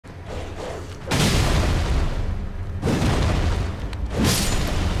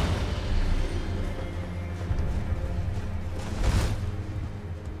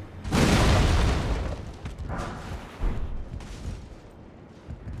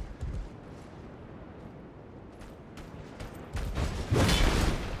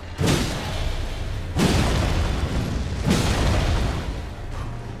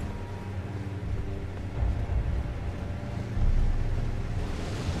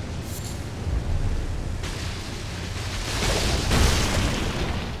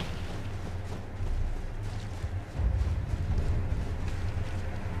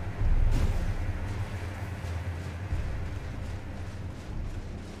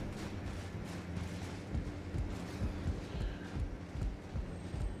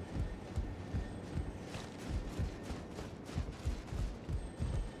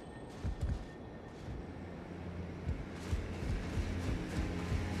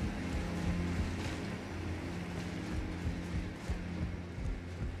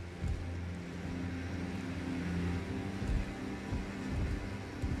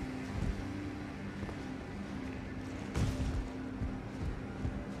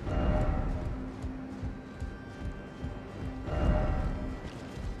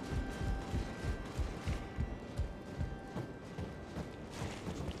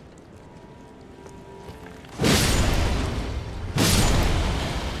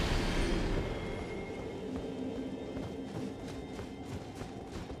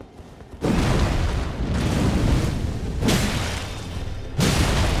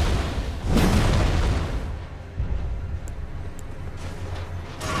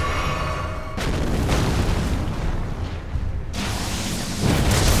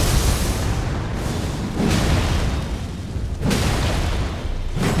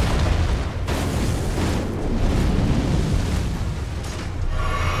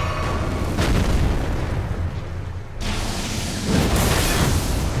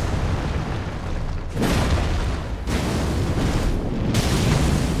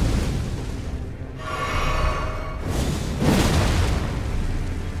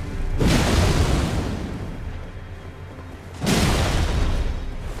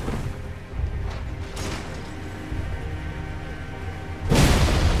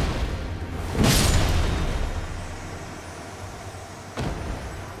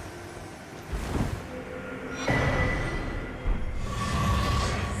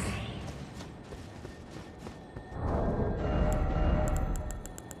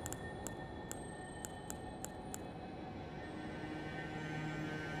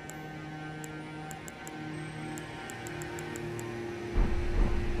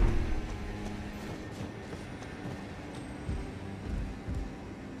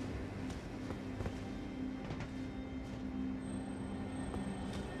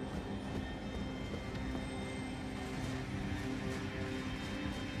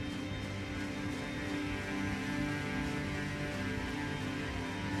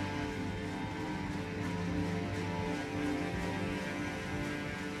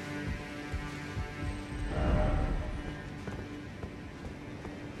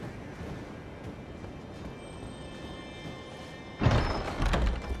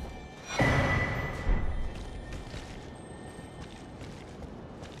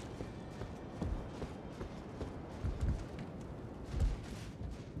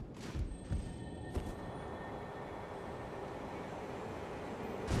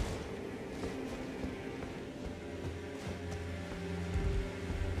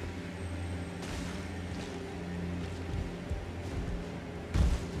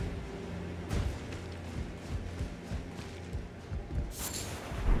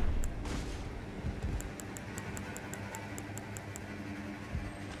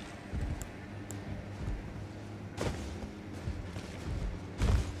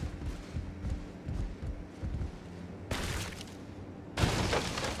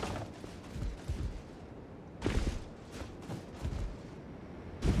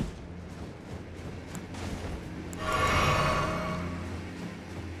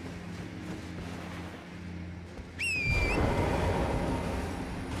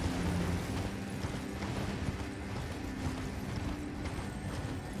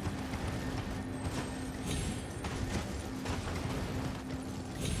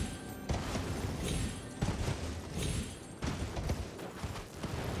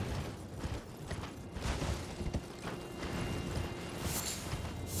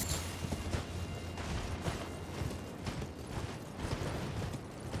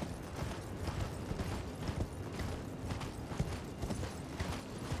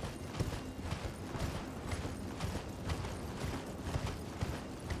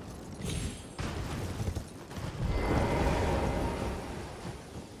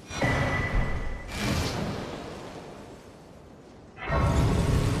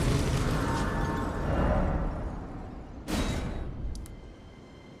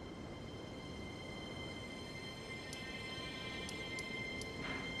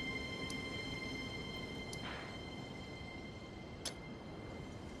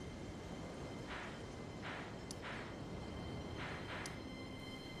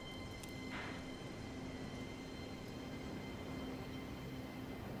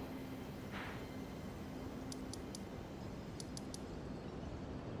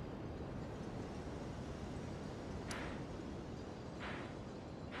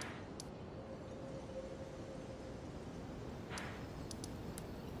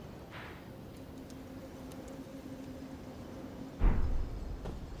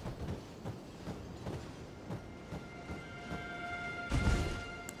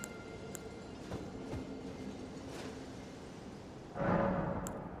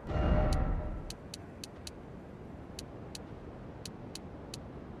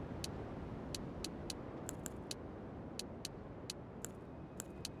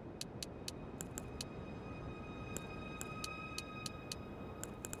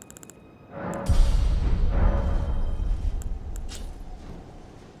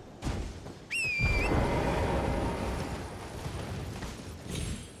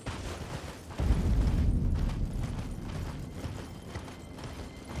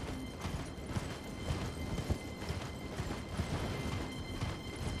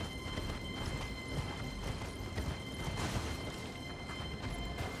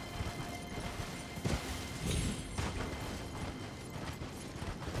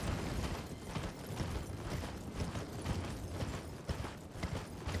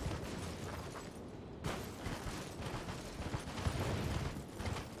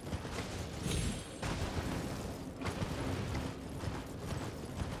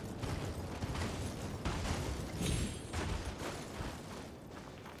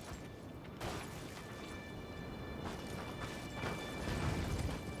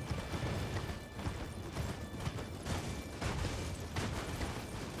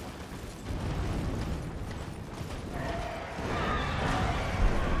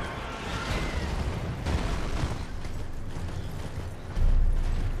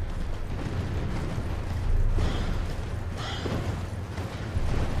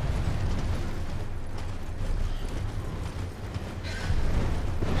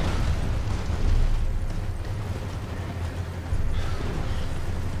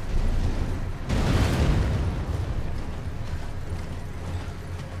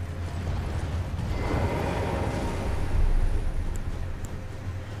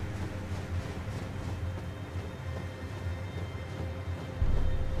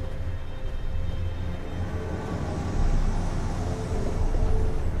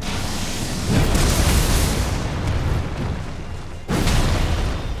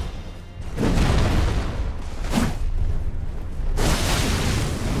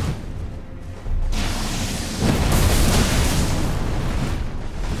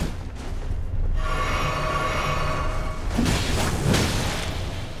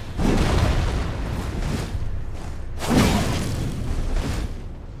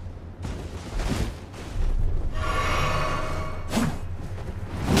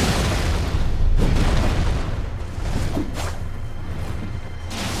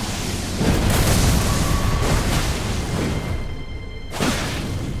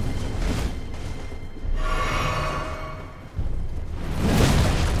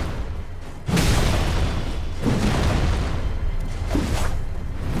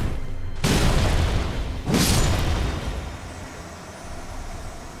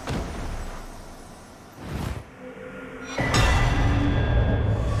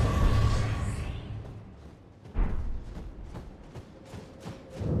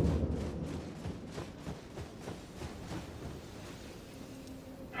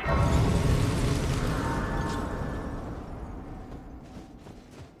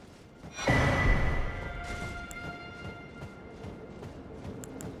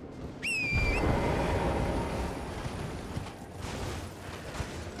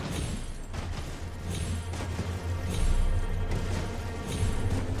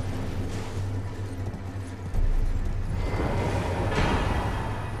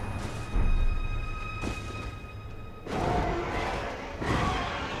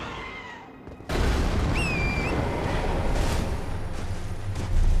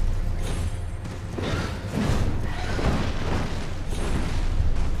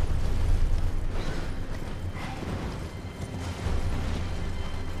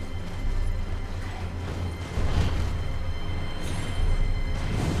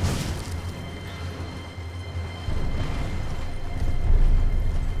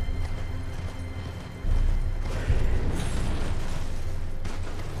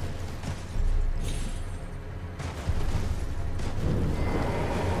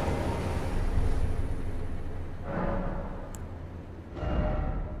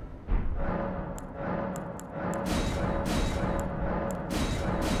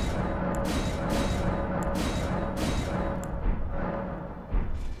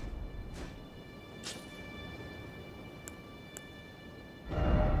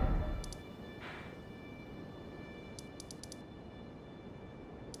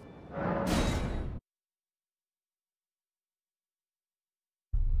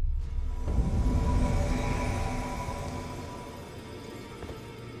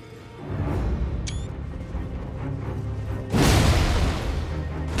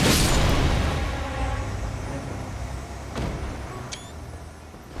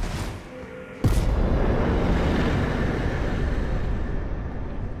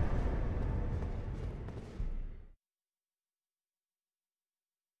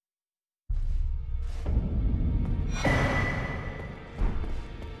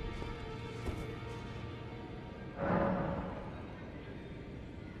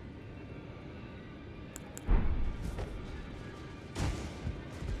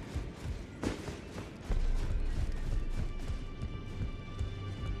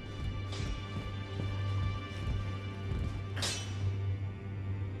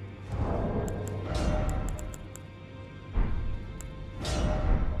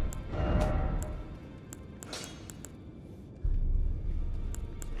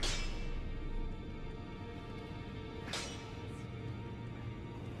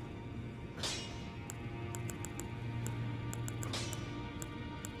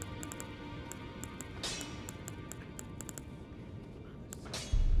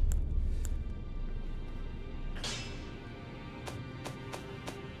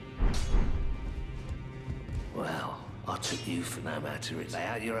youth no matter it. Lay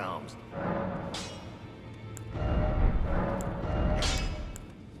out your arms.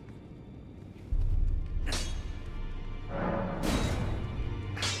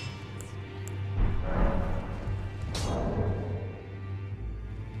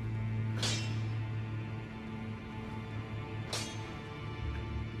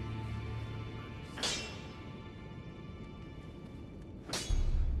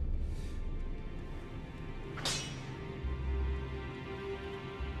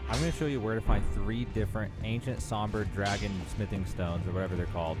 I'm going to show you where to find 3 different ancient somber dragon smithing stones, or whatever they're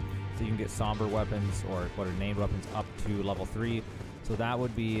called. So you can get somber weapons, or what are named weapons, up to level 3. So that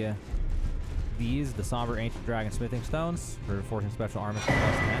would be these, the somber ancient dragon smithing stones, for fortune special armor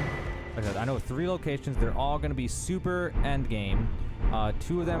plus 10. Like I said, I know 3 locations. They're all going to be super end game.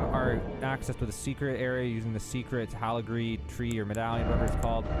 2 of them are accessed with a secret area using the secret Halagree tree or medallion, whatever it's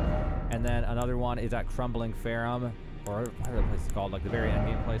called. And then another one is at Crumbling Farum, or whatever the place is called, like the very end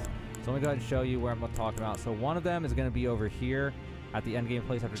game place. So let me go ahead and show you where I'm talking about. So one of them is going to be over here at the end game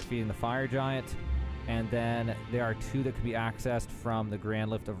place after defeating the fire giant. And then there are 2 that could be accessed from the Grand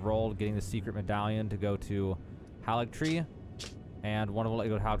Lift of Roll, getting the secret medallion to go to Haligtree. And one of them will let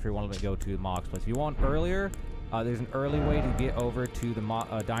you go to Haligtree, one will let you go to Mog's place. If you want earlier, there's an early way to get over to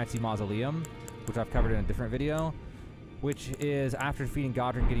the Dynasty Mausoleum, which I've covered in a different video, which is after defeating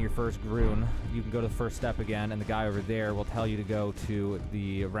Godric and getting your first Groon, you can go to the first step again, and the guy over there will tell you to go to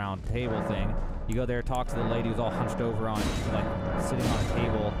the round table thing. You go there, talk to the lady who's all hunched over on, like, sitting on a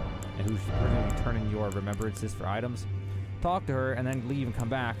table, and who's going to be turning your remembrances for items. Talk to her, and then leave and come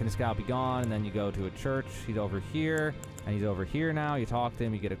back, and this guy will be gone, and then you go to a church. He's over here, and he's over here now. You talk to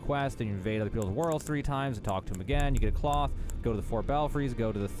him, you get a quest, and you invade other people's worlds 3 times, and talk to him again. You get a cloth, go to the 4 belfries,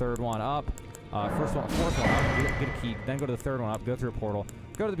 go to the 3rd one up. Fourth one up, get a key, then go to the 3rd one up, go through a portal,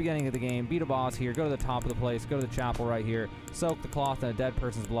 go to the beginning of the game, beat a boss here, go to the top of the place, go to the chapel right here, soak the cloth in a dead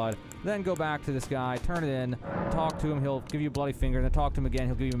person's blood, then go back to this guy, turn it in, talk to him, he'll give you a bloody finger, then talk to him again,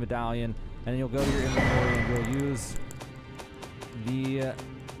 he'll give you a medallion, and then you'll go to your inventory and you'll use the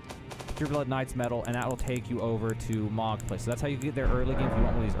Pure Blood Knight's medal, and that will take you over to Mog's place. So that's how you get there early game if you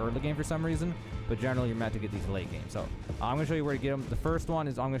want one of these early game for some reason, but generally you're meant to get these late game. So I'm going to show you where to get them. The first one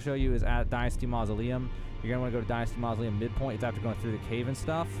is I'm going to show you is at Dynasty Mausoleum. You're going to want to go to Dynasty Mausoleum midpoint. It's after going through the cave and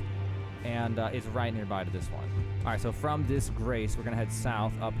stuff, and it's right nearby to this one. All right, so from this grace, we're going to head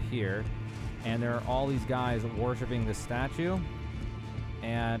south up here, and there are all these guys worshiping this statue,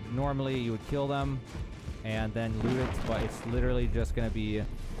 and normally you would kill them and then loot it, but it's literally just going to be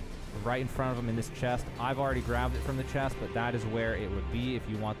right in front of them in this chest. I've already grabbed it from the chest, but that is where it would be if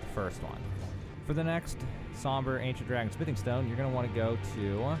you want the first one. For the next somber ancient dragon smithing stone, you're going to want to go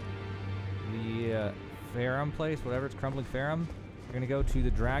to the Farum place, whatever it's, Crumbling Farum. You're going to go to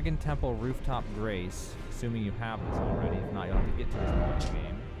the Dragon Temple Rooftop Grace, assuming you have this already. If not, you'll have to get to this point in the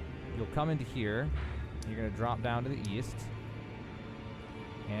game. You'll come into here. You're going to drop down to the east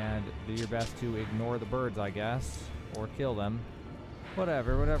and do your best to ignore the birds, I guess, or kill them.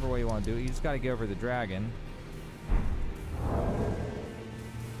 Whatever way you want to do it. You just got to get over the dragon.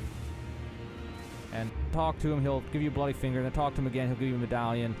 And talk to him, he'll give you a bloody finger, then talk to him again, he'll give you a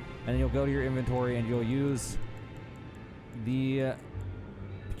medallion, and then you'll go to your inventory and you'll use the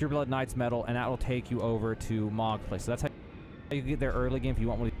Pure Blood Knight's medal, and that will take you over to Mog's place. So that's how you get there early game if you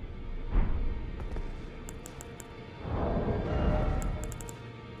want one of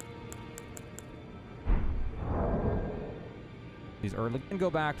these early. And go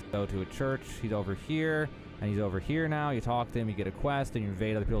back, go to a church. He's over here, and he's over here now. You talk to him, you get a quest, and you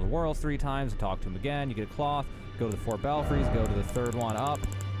invade other people's worlds 3 times, and talk to him again. You get a cloth, go to the 4 belfries, go to the 3rd one up,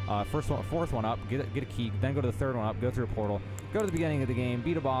 4th one up, get a key, then go to the 3rd one up, go through a portal, go to the beginning of the game,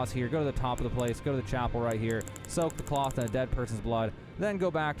 beat a boss here, go to the top of the place, go to the chapel right here, soak the cloth in a dead person's blood, then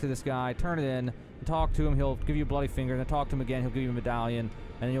go back to this guy, turn it in, and talk to him, he'll give you a bloody finger, then talk to him again, he'll give you a medallion,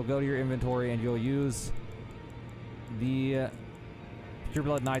 and then you'll go to your inventory and you'll use the Pure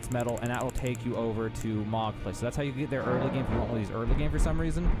Blood Knight's medal, and that will take you over to Mog's place. So that's how you get there early game if you want one of these early game for some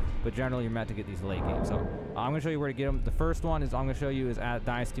reason, but generally you're meant to get these late game. So I'm going to show you where to get them. The first one is I'm going to show you is at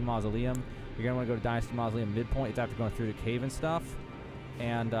Dynasty Mausoleum. You're going to want to go to Dynasty Mausoleum midpoint. It's after going through the cave and stuff,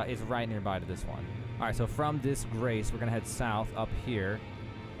 and it's right nearby to this one. All right, so from this grace, we're going to head south up here,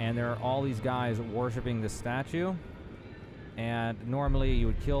 and there are all these guys worshiping this statue, and normally you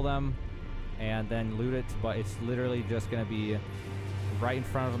would kill them and then loot it, but it's literally just going to be right in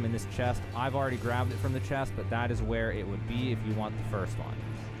front of them in this chest. I've already grabbed it from the chest, but that is where it would be if you want the first one.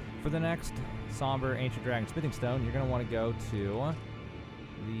 For the next somber ancient dragon smithing stone, you're going to want to go to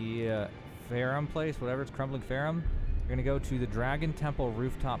the Farum place, whatever it's, Crumbling Farum. You're You're going to go to the Dragon Temple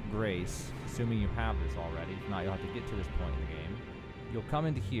Rooftop Grace, assuming you have this already. If not, you'll have to get to this point in the game. You'll come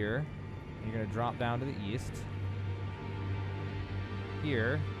into here, and you're going to drop down to the east.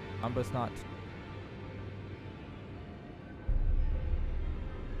 Here, but it's not...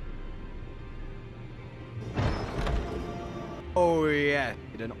 Oh yeah,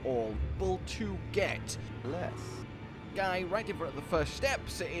 an all bull to get less. Guy right in front of the first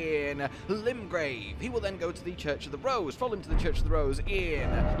steps in Limgrave. He will then go to the Church of the Rose, follow him to the Church of the Rose in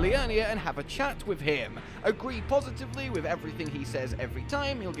Liurnia and have a chat with him. Agree positively with everything he says every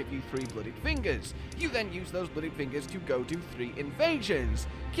time, he'll give you 3 bloodied fingers. You then use those bloodied fingers to go do 3 invasions.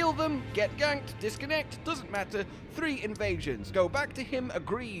 Kill them, get ganked, disconnect, doesn't matter, 3 invasions. Go back to him,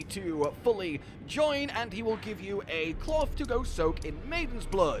 agree to fully join, and he will give you a cloth to go soak in Maiden's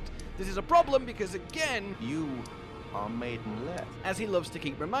blood. This is a problem because, again, you are maidenless, as he loves to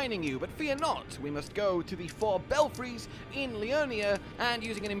keep reminding you, but fear not, we must go to the 4 belfries in Liurnia, and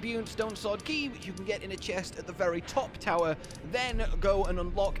using an imbued stone sword key, which you can get in a chest at the very top tower, then go and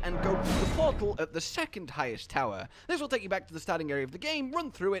unlock and go to the portal at the 2nd highest tower. This will take you back to the starting area of the game,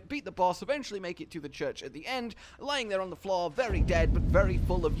 run through it, beat the boss, eventually make it to the church at the end. Lying there on the floor, very dead, but very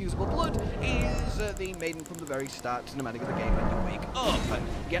full of usable blood, is the maiden from the very start cinematic of the game, and you wake up.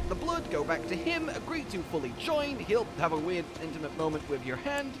 Get the blood, go back to him, agree to fully join, he'll have a weird intimate moment with your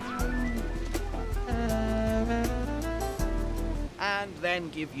hand, and then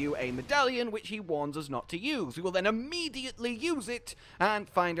give you a medallion which he warns us not to use. We will then immediately use it and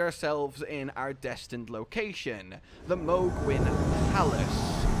find ourselves in our destined location, the Mogwin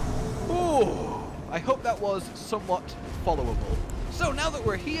Palace. Ooh, I hope that was somewhat followable. So now that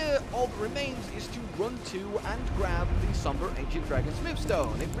we're here, all that remains is to run to and grab the Somber Ancient Dragon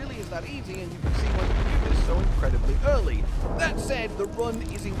Smithstone. It really is that easy, and you can see why we can do this so incredibly early. That said, the run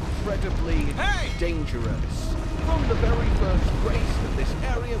is incredibly dangerous. From the very first grace of this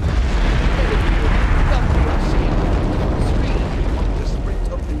area, that we are seeing